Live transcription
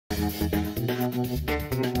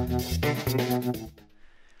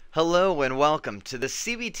Hello and welcome to the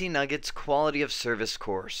CBT Nuggets Quality of Service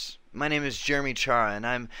course. My name is Jeremy Cioara and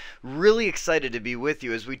I'm really excited to be with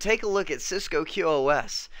you as we take a look at Cisco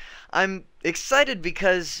QoS. I'm excited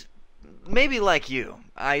because, maybe like you,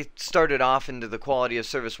 I started off into the quality of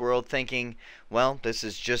service world thinking, well, this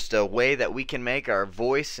is just a way that we can make our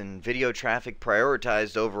voice and video traffic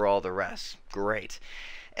prioritized over all the rest. Great.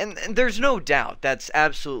 And there's no doubt that's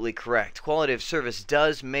absolutely correct. Quality of service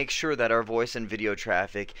does make sure that our voice and video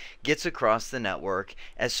traffic gets across the network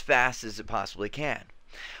as fast as it possibly can.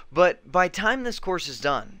 But by time this course is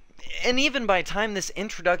done, and even by time this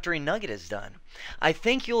introductory nugget is done, I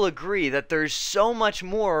think you'll agree that there's so much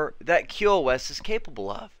more that QoS is capable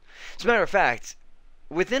of. As a matter of fact,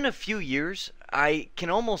 within a few years, I can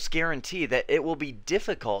almost guarantee that it will be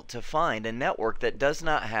difficult to find a network that does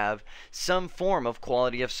not have some form of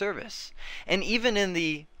quality of service. And even in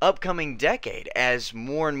the upcoming decade, as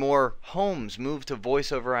more and more homes move to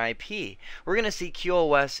voice over IP, we're going to see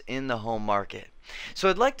QoS in the home market. So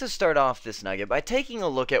I'd like to start off this nugget by taking a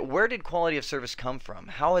look at where did quality of service come from?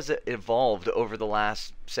 How has it evolved over the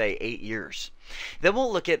last, say, 8 years? Then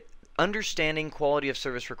we'll look at understanding quality of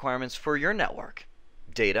service requirements for your network.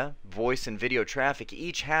 Data, voice, and video traffic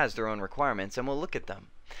each has their own requirements, and we'll look at them.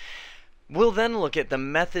 We'll then look at the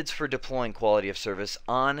methods for deploying quality of service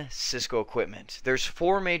on Cisco equipment. There's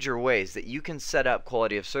 4 major ways that you can set up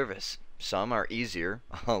quality of service. Some are easier,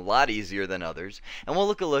 a lot easier than others, and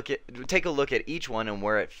we'll take a look at each one and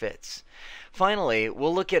where it fits. Finally,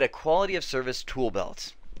 we'll look at a quality of service tool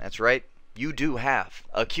belt. That's right. You do have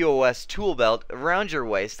a QoS tool belt around your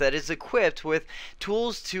waist that is equipped with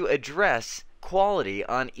tools to address quality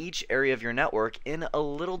on each area of your network in a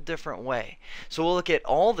little different way. So we'll look at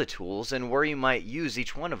all the tools and where you might use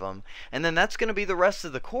each one of them, and then that's going to be the rest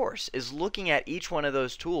of the course, is looking at each one of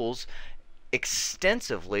those tools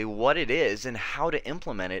extensively, what it is and how to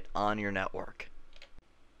implement it on your network.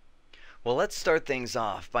 Well, let's start things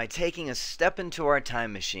off by taking a step into our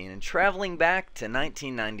time machine and traveling back to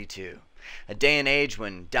 1992. A day and age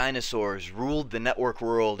when dinosaurs ruled the network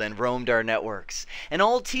world and roamed our networks, and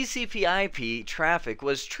all TCP/IP traffic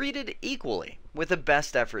was treated equally with a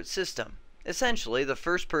best effort system. Essentially, the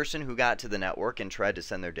first person who got to the network and tried to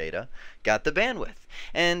send their data got the bandwidth.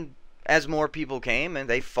 And as more people came, and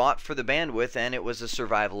they fought for the bandwidth, and it was a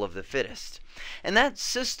survival of the fittest. And that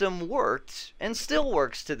system worked, and still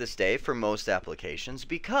works to this day for most applications,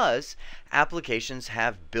 because applications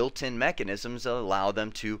have built-in mechanisms that allow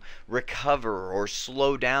them to recover or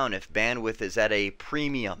slow down if bandwidth is at a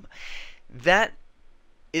premium. That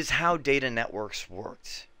is how data networks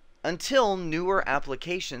worked, until newer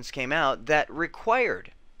applications came out that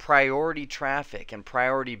required priority traffic and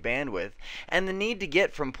priority bandwidth and the need to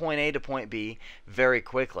get from point A to point B very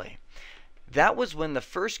quickly. That was when the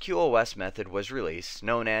first QoS method was released,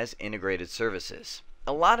 known as integrated services.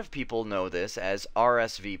 A lot of people know this as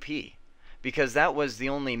RSVP because that was the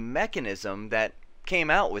only mechanism that came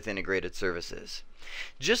out with integrated services.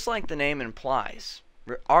 Just like the name implies,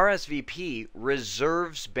 RSVP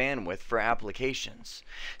reserves bandwidth for applications.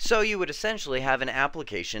 So you would essentially have an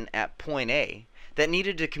application at point A that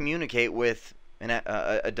needed to communicate with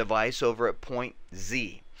a device over at point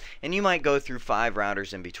Z, and you might go through 5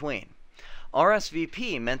 routers in between.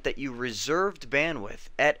 RSVP meant that you reserved bandwidth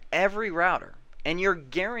at every router, and you're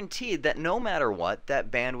guaranteed that no matter what,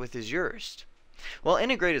 that bandwidth is yours. Well,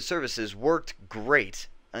 integrated services worked great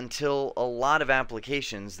until a lot of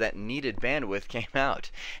applications that needed bandwidth came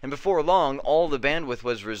out, and before long all the bandwidth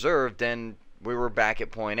was reserved and we were back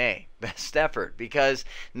at point A, best effort, because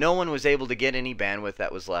no one was able to get any bandwidth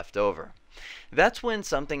that was left over. That's when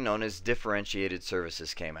something known as differentiated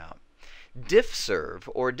services came out. DiffServ,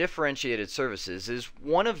 or differentiated services, is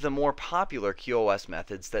one of the more popular QoS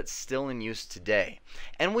methods that's still in use today.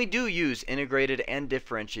 And we do use integrated and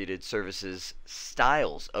differentiated services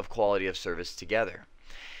styles of quality of service together.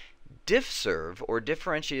 DiffServ, or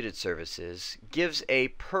differentiated services, gives a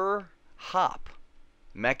per hop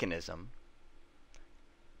mechanism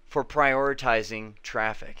for prioritizing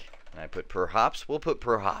traffic. And I put per hops, we'll put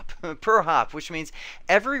per hop. Per hop, which means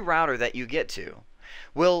every router that you get to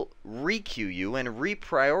will re-queue you and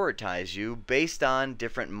reprioritize you based on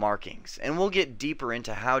different markings. And we'll get deeper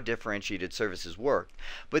into how differentiated services work.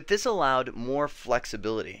 But this allowed more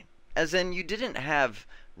flexibility, as in you didn't have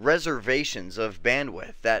reservations of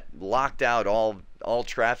bandwidth that locked out all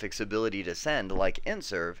traffic's ability to send like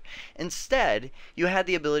InServ. Instead, you had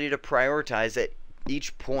the ability to prioritize at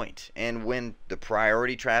each point, and when the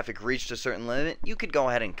priority traffic reached a certain limit, you could go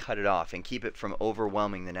ahead and cut it off and keep it from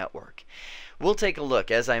overwhelming the network. We'll take a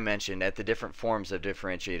look, as I mentioned, at the different forms of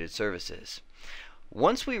differentiated services.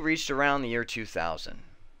 Once we reached around the year 2000,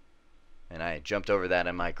 and I jumped over that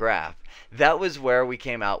in my graph, that was where we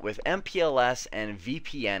came out with MPLS and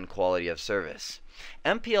VPN quality of service.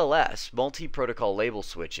 MPLS, multi-protocol label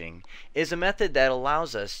switching, is a method that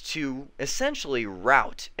allows us to essentially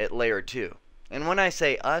route at layer 2. And when I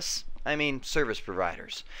say us, I mean service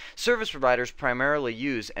providers. Service providers primarily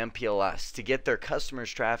use MPLS to get their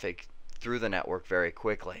customers' traffic through the network very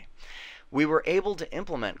quickly. We were able to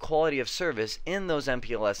implement quality of service in those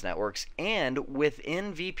MPLS networks and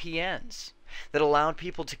within VPNs that allowed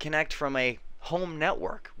people to connect from a home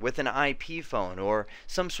network with an IP phone or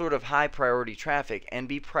some sort of high priority traffic and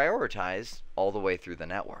be prioritized all the way through the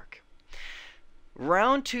network.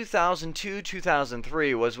 Around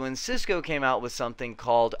 2002-2003 was when Cisco came out with something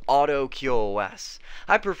called Auto QoS.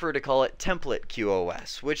 I prefer to call it Template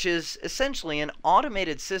QoS, which is essentially an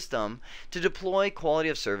automated system to deploy quality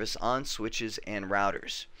of service on switches and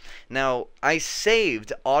routers. Now, I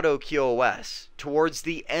saved Auto QoS towards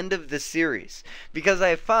the end of the series because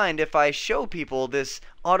I find if I show people this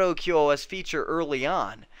Auto QoS feature early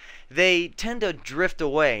on, they tend to drift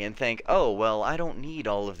away and think, oh, well, I don't need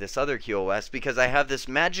all of this other QoS because I have this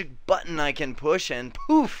magic button I can push and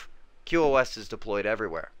poof, QoS is deployed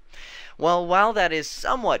everywhere. Well, while that is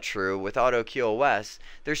somewhat true with Auto QoS,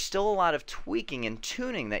 there's still a lot of tweaking and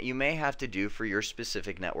tuning that you may have to do for your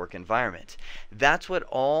specific network environment. That's what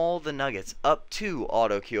all the nuggets up to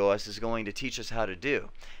Auto QoS is going to teach us how to do.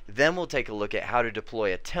 Then we'll take a look at how to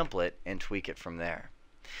deploy a template and tweak it from there.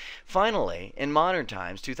 Finally, in modern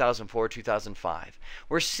times, 2004-2005,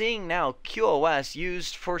 we're seeing now QoS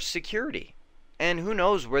used for security. And who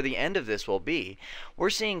knows where the end of this will be. We're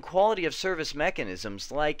seeing quality of service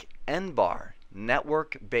mechanisms like NBAR,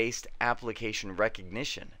 Network-Based Application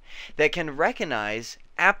Recognition, that can recognize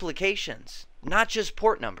applications, not just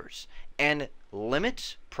port numbers, and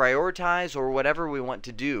limit, prioritize, or whatever we want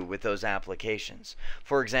to do with those applications.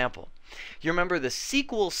 For example, you remember the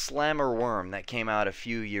SQL Slammer worm that came out a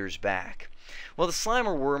few years back? Well, the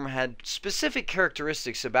Slammer worm had specific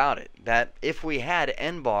characteristics about it that if we had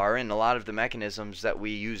NBAR and a lot of the mechanisms that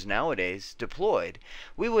we use nowadays deployed,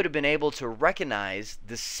 we would have been able to recognize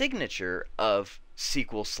the signature of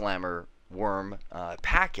SQL Slammer worm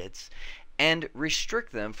packets and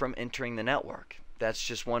restrict them from entering the network. That's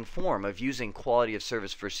just one form of using quality of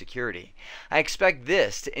service for security. I expect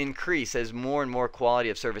this to increase as more and more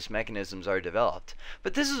quality of service mechanisms are developed.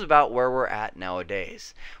 But this is about where we're at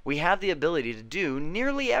nowadays. We have the ability to do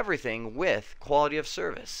nearly everything with quality of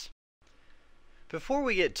service. Before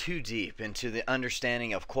we get too deep into the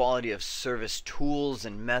understanding of quality of service tools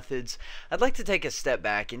and methods, I'd like to take a step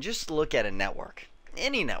back and just look at a network.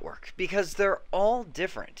 Any network, because they're all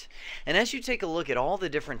different. And as you take a look at all the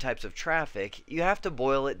different types of traffic, you have to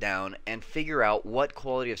boil it down and figure out what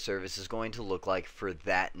quality of service is going to look like for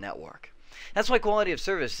that network. That's why quality of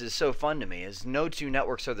service is so fun to me, is no two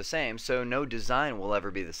networks are the same, so no design will ever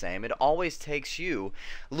be the same. It always takes you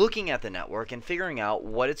looking at the network and figuring out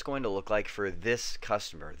what it's going to look like for this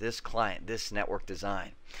customer, this client, this network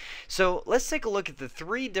design. So let's take a look at the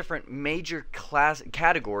three different major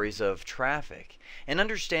categories of traffic and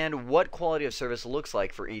understand what quality of service looks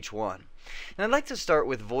like for each one. And I'd like to start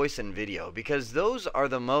with voice and video because those are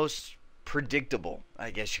the most predictable,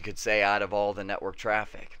 I guess you could say, out of all the network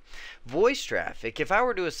traffic. Voice traffic, if I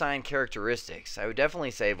were to assign characteristics, I would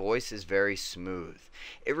definitely say voice is very smooth.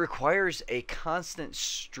 It requires a constant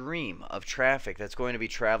stream of traffic that's going to be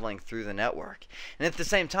traveling through the network. And at the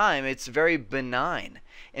same time, it's very benign.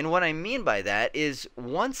 And what I mean by that is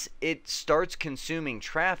once it starts consuming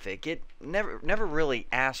traffic, it never really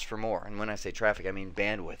asks for more. And when I say traffic, I mean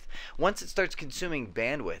bandwidth. Once it starts consuming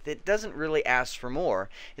bandwidth, it doesn't really ask for more.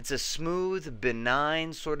 It's a smooth,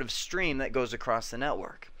 benign sort of stream that goes across the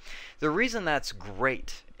network. The reason that's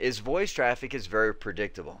great is voice traffic is very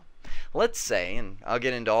predictable. Let's say, and I'll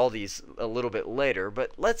get into all these a little bit later,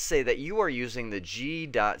 but let's say that you are using the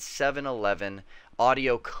G.711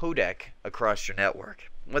 audio codec across your network.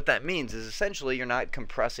 What that means is essentially you're not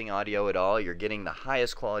compressing audio at all. You're getting the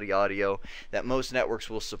highest quality audio that most networks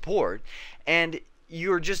will support, and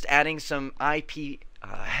you're just adding some IP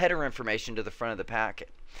header information to the front of the packet.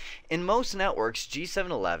 In most networks,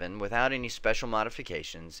 G711, without any special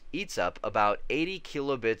modifications, eats up about 80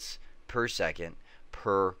 kilobits per second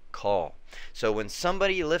per call. So when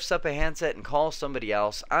somebody lifts up a handset and calls somebody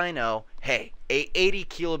else, I know, hey, 80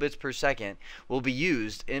 kilobits per second will be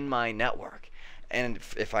used in my network. And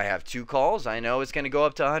if I have two calls, I know it's going to go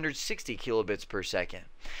up to 160 kilobits per second.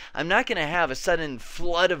 I'm not going to have a sudden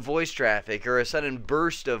flood of voice traffic or a sudden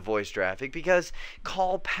burst of voice traffic because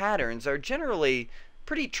call patterns are generally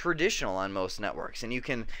pretty traditional on most networks, and you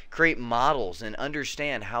can create models and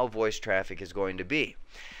understand how voice traffic is going to be.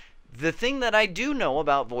 The thing that I do know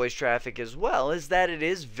about voice traffic as well is that it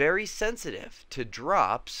is very sensitive to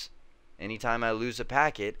drops anytime I lose a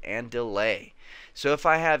packet and delay. So if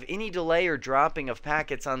I have any delay or dropping of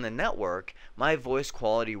packets on the network, my voice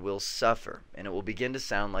quality will suffer and it will begin to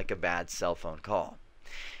sound like a bad cell phone call.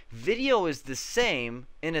 Video is the same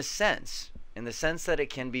in the sense that it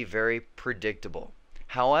can be very predictable.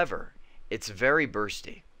 However, it's very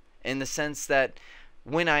bursty in the sense that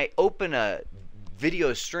when I open a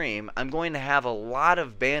video stream, I'm going to have a lot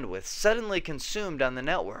of bandwidth suddenly consumed on the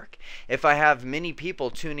network. If I have many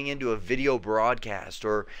people tuning into a video broadcast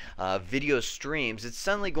or video streams, it's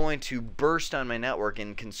suddenly going to burst on my network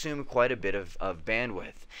and consume quite a bit of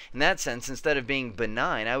bandwidth. In that sense, instead of being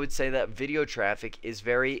benign, I would say that video traffic is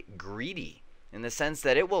very greedy, in the sense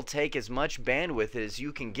that it will take as much bandwidth as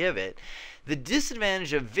you can give it. The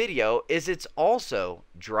disadvantage of video is it's also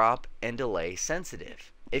drop and delay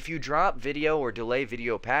sensitive. If you drop video or delay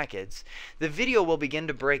video packets, the video will begin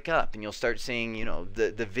to break up and you'll start seeing,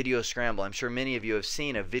 the video scramble. I'm sure many of you have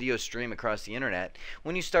seen a video stream across the internet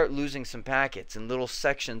when you start losing some packets and little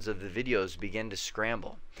sections of the videos begin to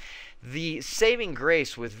scramble. The saving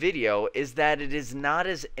grace with video is that it is not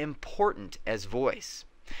as important as voice.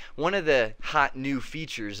 One of the hot new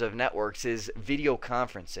features of networks is video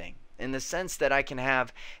conferencing, in the sense that I can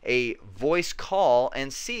have a voice call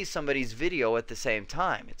and see somebody's video at the same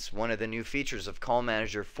time. It's one of the new features of Call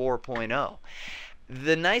Manager 4.0.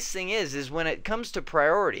 The nice thing is when it comes to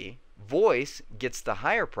priority, voice gets the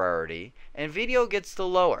higher priority and video gets the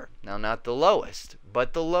lower. Now, not the lowest,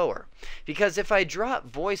 but the lower. Because if I drop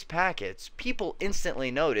voice packets, people instantly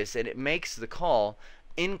notice and it makes the call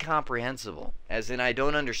incomprehensible, as in I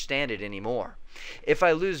don't understand it anymore. If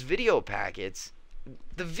I lose video packets,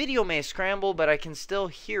 the video may scramble, but I can still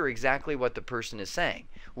hear exactly what the person is saying,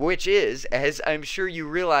 which is, as I'm sure you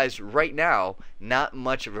realize right now, not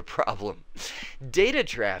much of a problem. Data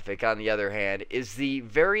traffic, on the other hand, is the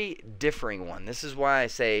very differing one. This is why I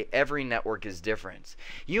say every network is different.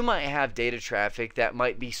 You might have data traffic that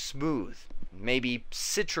might be smooth, maybe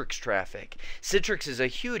Citrix traffic. Citrix is a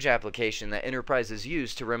huge application that enterprises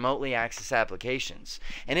use to remotely access applications,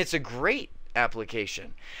 and it's a great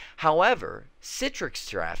application. However, Citrix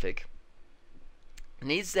traffic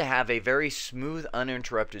needs to have a very smooth,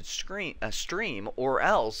 uninterrupted stream, or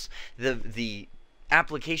else the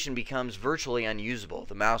application becomes virtually unusable.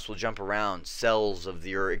 The mouse will jump around. Cells of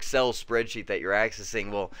your Excel spreadsheet that you're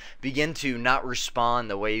accessing will begin to not respond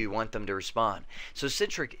the way you want them to respond. So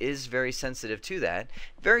Citrix is very sensitive to that.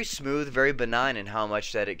 Very smooth, very benign in how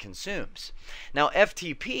much that it consumes. Now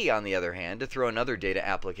FTP, on the other hand, to throw another data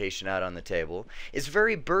application out on the table, is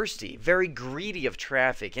very bursty, very greedy of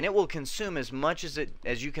traffic, and it will consume as much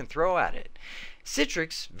as you can throw at it.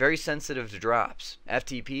 Citrix, very sensitive to drops.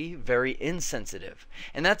 FTP, very insensitive.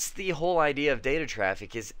 And that's the whole idea of data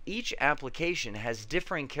traffic, is each application has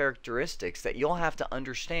differing characteristics that you'll have to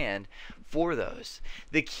understand for those.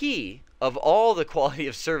 The key of all the quality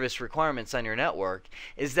of service requirements on your network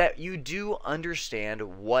is that you do understand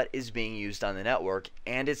what is being used on the network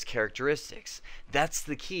and its characteristics. That's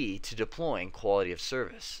the key to deploying quality of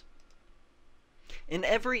service. In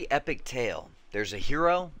every epic tale, there's a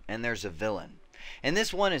hero and there's a villain. And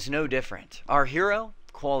this one is no different. Our hero,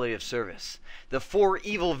 quality of service. The four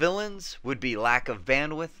evil villains would be lack of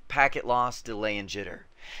bandwidth, packet loss, delay, and jitter.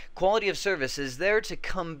 Quality of service is there to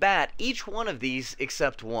combat each one of these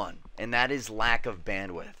except one, and that is lack of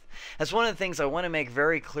bandwidth. That's one of the things I want to make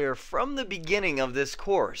very clear from the beginning of this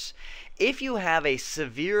course. If you have a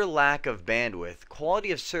severe lack of bandwidth,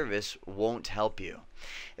 quality of service won't help you.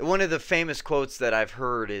 One of the famous quotes that I've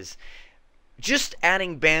heard is, "Just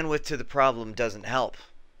adding bandwidth to the problem doesn't help."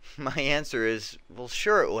 My answer is, well,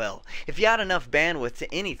 sure it will. If you add enough bandwidth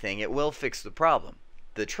to anything, it will fix the problem.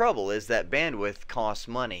 The trouble is that bandwidth costs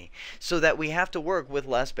money, so that we have to work with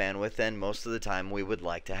less bandwidth than most of the time we would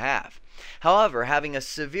like to have. However, having a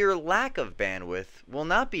severe lack of bandwidth will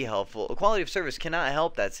not be helpful. Quality of service cannot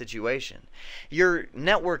help that situation. Your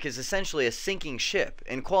network is essentially a sinking ship,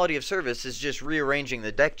 and quality of service is just rearranging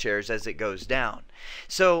the deck chairs as it goes down.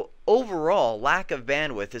 So overall, lack of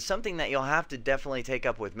bandwidth is something that you'll have to definitely take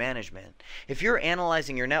up with management. If you're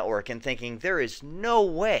analyzing your network and thinking there is no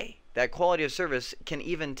way that quality of service can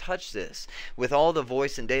even touch this with all the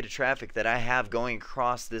voice and data traffic that I have going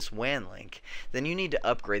across this WAN link, then you need to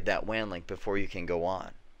upgrade that WAN link before you can go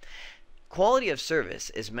on. Quality of service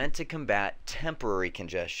is meant to combat temporary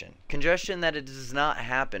congestion, congestion that it does not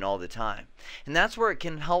happen all the time. And that's where it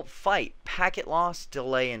can help fight packet loss,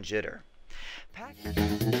 delay, and jitter.